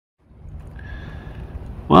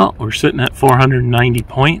Well, we're sitting at 490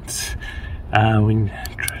 points. We can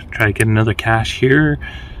try to get another cache here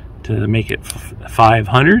to make it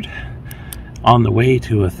 500. On the way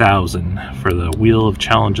to 1,000 for the Wheel of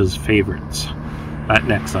Challenges favorites. That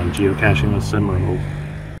next on Geocaching with Simrebel.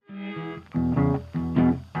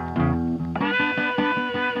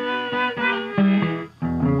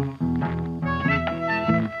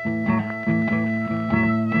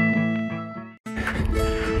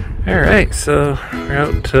 Alright, so we're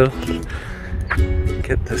out to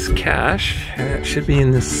get this cache, and it should be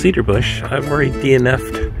in this cedar bush. I've already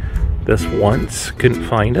DNF'd this once, couldn't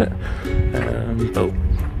find it. About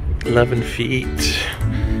 11 feet,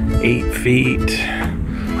 8 feet.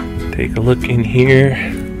 Take a look in here.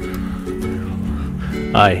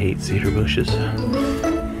 I hate cedar bushes.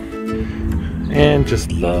 And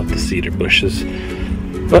just love the cedar bushes.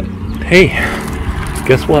 But hey,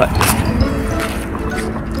 guess what?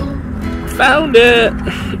 Found it!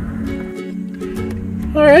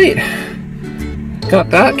 Alright, got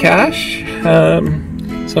that cache.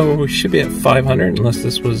 So we should be at 500 unless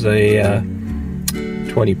this was a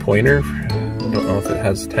 20 pointer. I don't know if it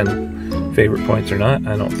has 10 favorite points or not.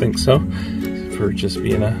 I don't think so, for just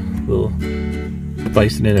being a little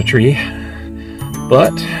bison in a tree.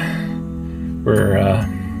 But we're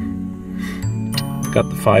got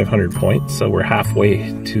the 500 points, so we're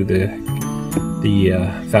halfway to the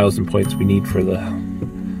 1,000 points we need for the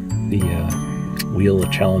Wheel of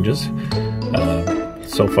Challenges.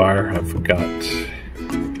 So far I've got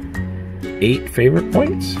 8 favorite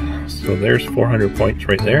points, so there's 400 points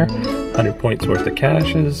right there, 100 points worth of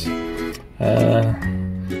caches,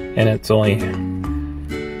 and it's only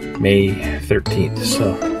May 13th,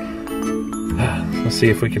 so let's see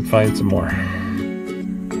if we can find some more.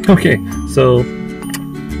 Okay, so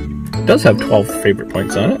it does have 12 favorite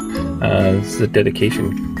points on it. This is a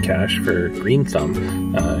dedication cache for Green Thumb.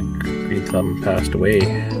 Green Thumb passed away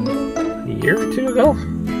a year or two ago,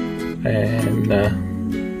 and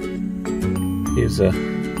he's a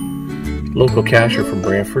local cacher from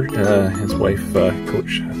Brantford. His wife,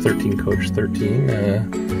 Coach 13,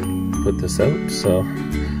 put this out. So,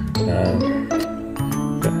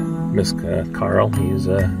 Miss Carl, he's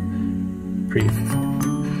a pretty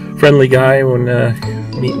friendly guy when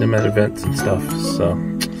meeting him at events and stuff. So,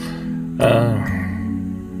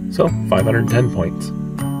 510 points.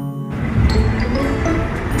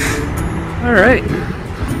 All right,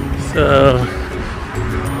 so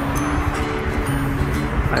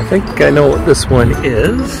I think I know what this one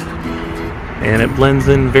is, and it blends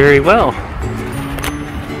in very well.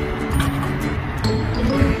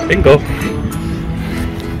 Bingo.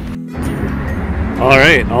 All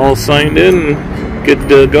right, all signed in, good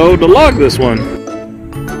to go to log this one.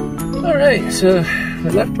 All right, so I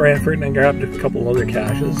left Brantford and I grabbed a couple other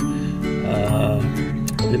caches.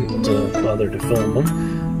 Didn't bother to film them,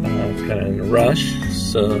 kind of in a rush.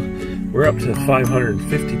 So we're up to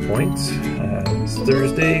 550 points. It's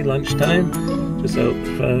Thursday, lunchtime. Just out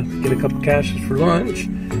to get a couple caches for lunch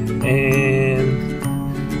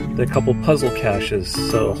and a couple puzzle caches.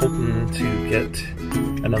 So hoping to get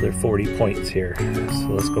another 40 points here.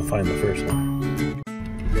 So let's go find the first one.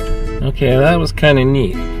 Okay, that was kind of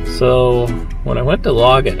neat. So when I went to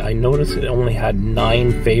log it, I noticed it only had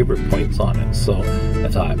 9 favorite points on it. So I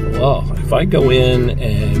thought, well, if I go in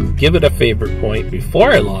and give it a favorite point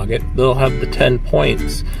before I log it, they'll have the 10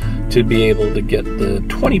 points to be able to get the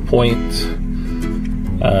 20 points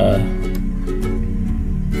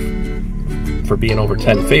for being over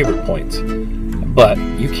 10 favorite points. But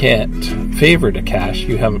you can't favorite a cache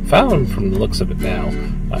you haven't found from the looks of it now.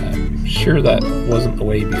 I'm sure that wasn't the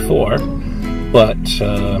way before. But,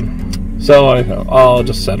 so I thought, I'll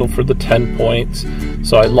just settle for the 10 points.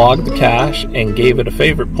 So I logged the cache and gave it a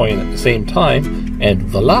favorite point at the same time, and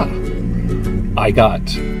voila! I got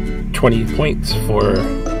 20 points for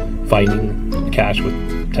finding a cache with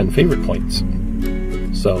 10 favorite points.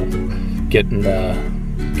 So, getting the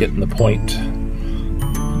point,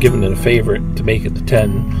 giving it a favorite to make it to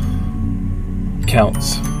 10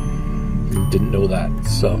 counts. Didn't know that,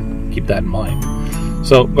 so keep that in mind.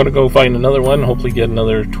 So I'm going to go find another one, hopefully get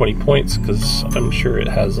another 20 points, because I'm sure it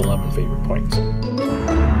has 11 favorite points.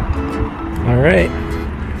 Alright,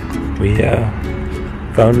 we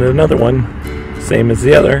found another one, same as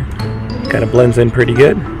the other, kind of blends in pretty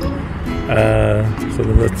good. So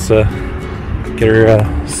let's get her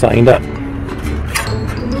signed up.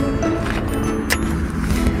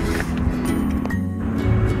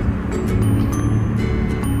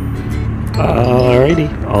 Alrighty,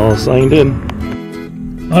 all signed in.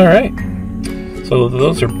 Alright, so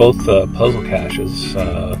those are both puzzle caches.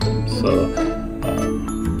 The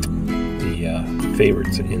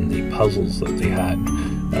favorites in the puzzles that they had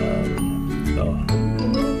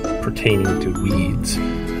pertaining to weeds.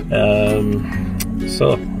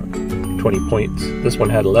 So 20 points. This one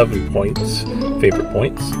had 11 points, favorite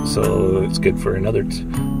points, so it's good for another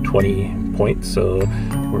 20 points. So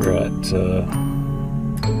we're at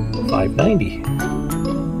 590.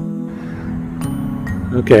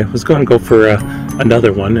 Okay, I was going to go for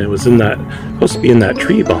another one. It was supposed to be in that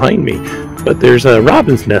tree behind me, but there's a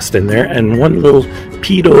robin's nest in there and one little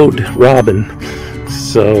pedoed robin.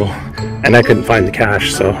 So, and I couldn't find the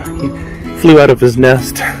cache, so he flew out of his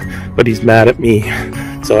nest, but he's mad at me,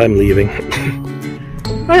 so I'm leaving.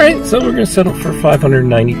 Alright, so we're going to settle for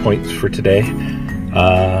 590 points for today.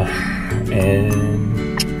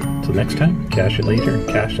 And until next time, cache it later,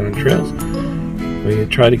 cache on the trails. We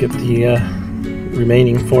try to get the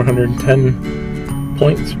remaining 410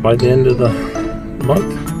 points by the end of the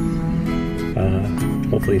month.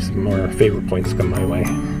 Hopefully some more favorite points come my way.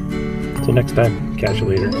 Until next time, cache it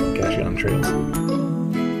later, cache it on trails.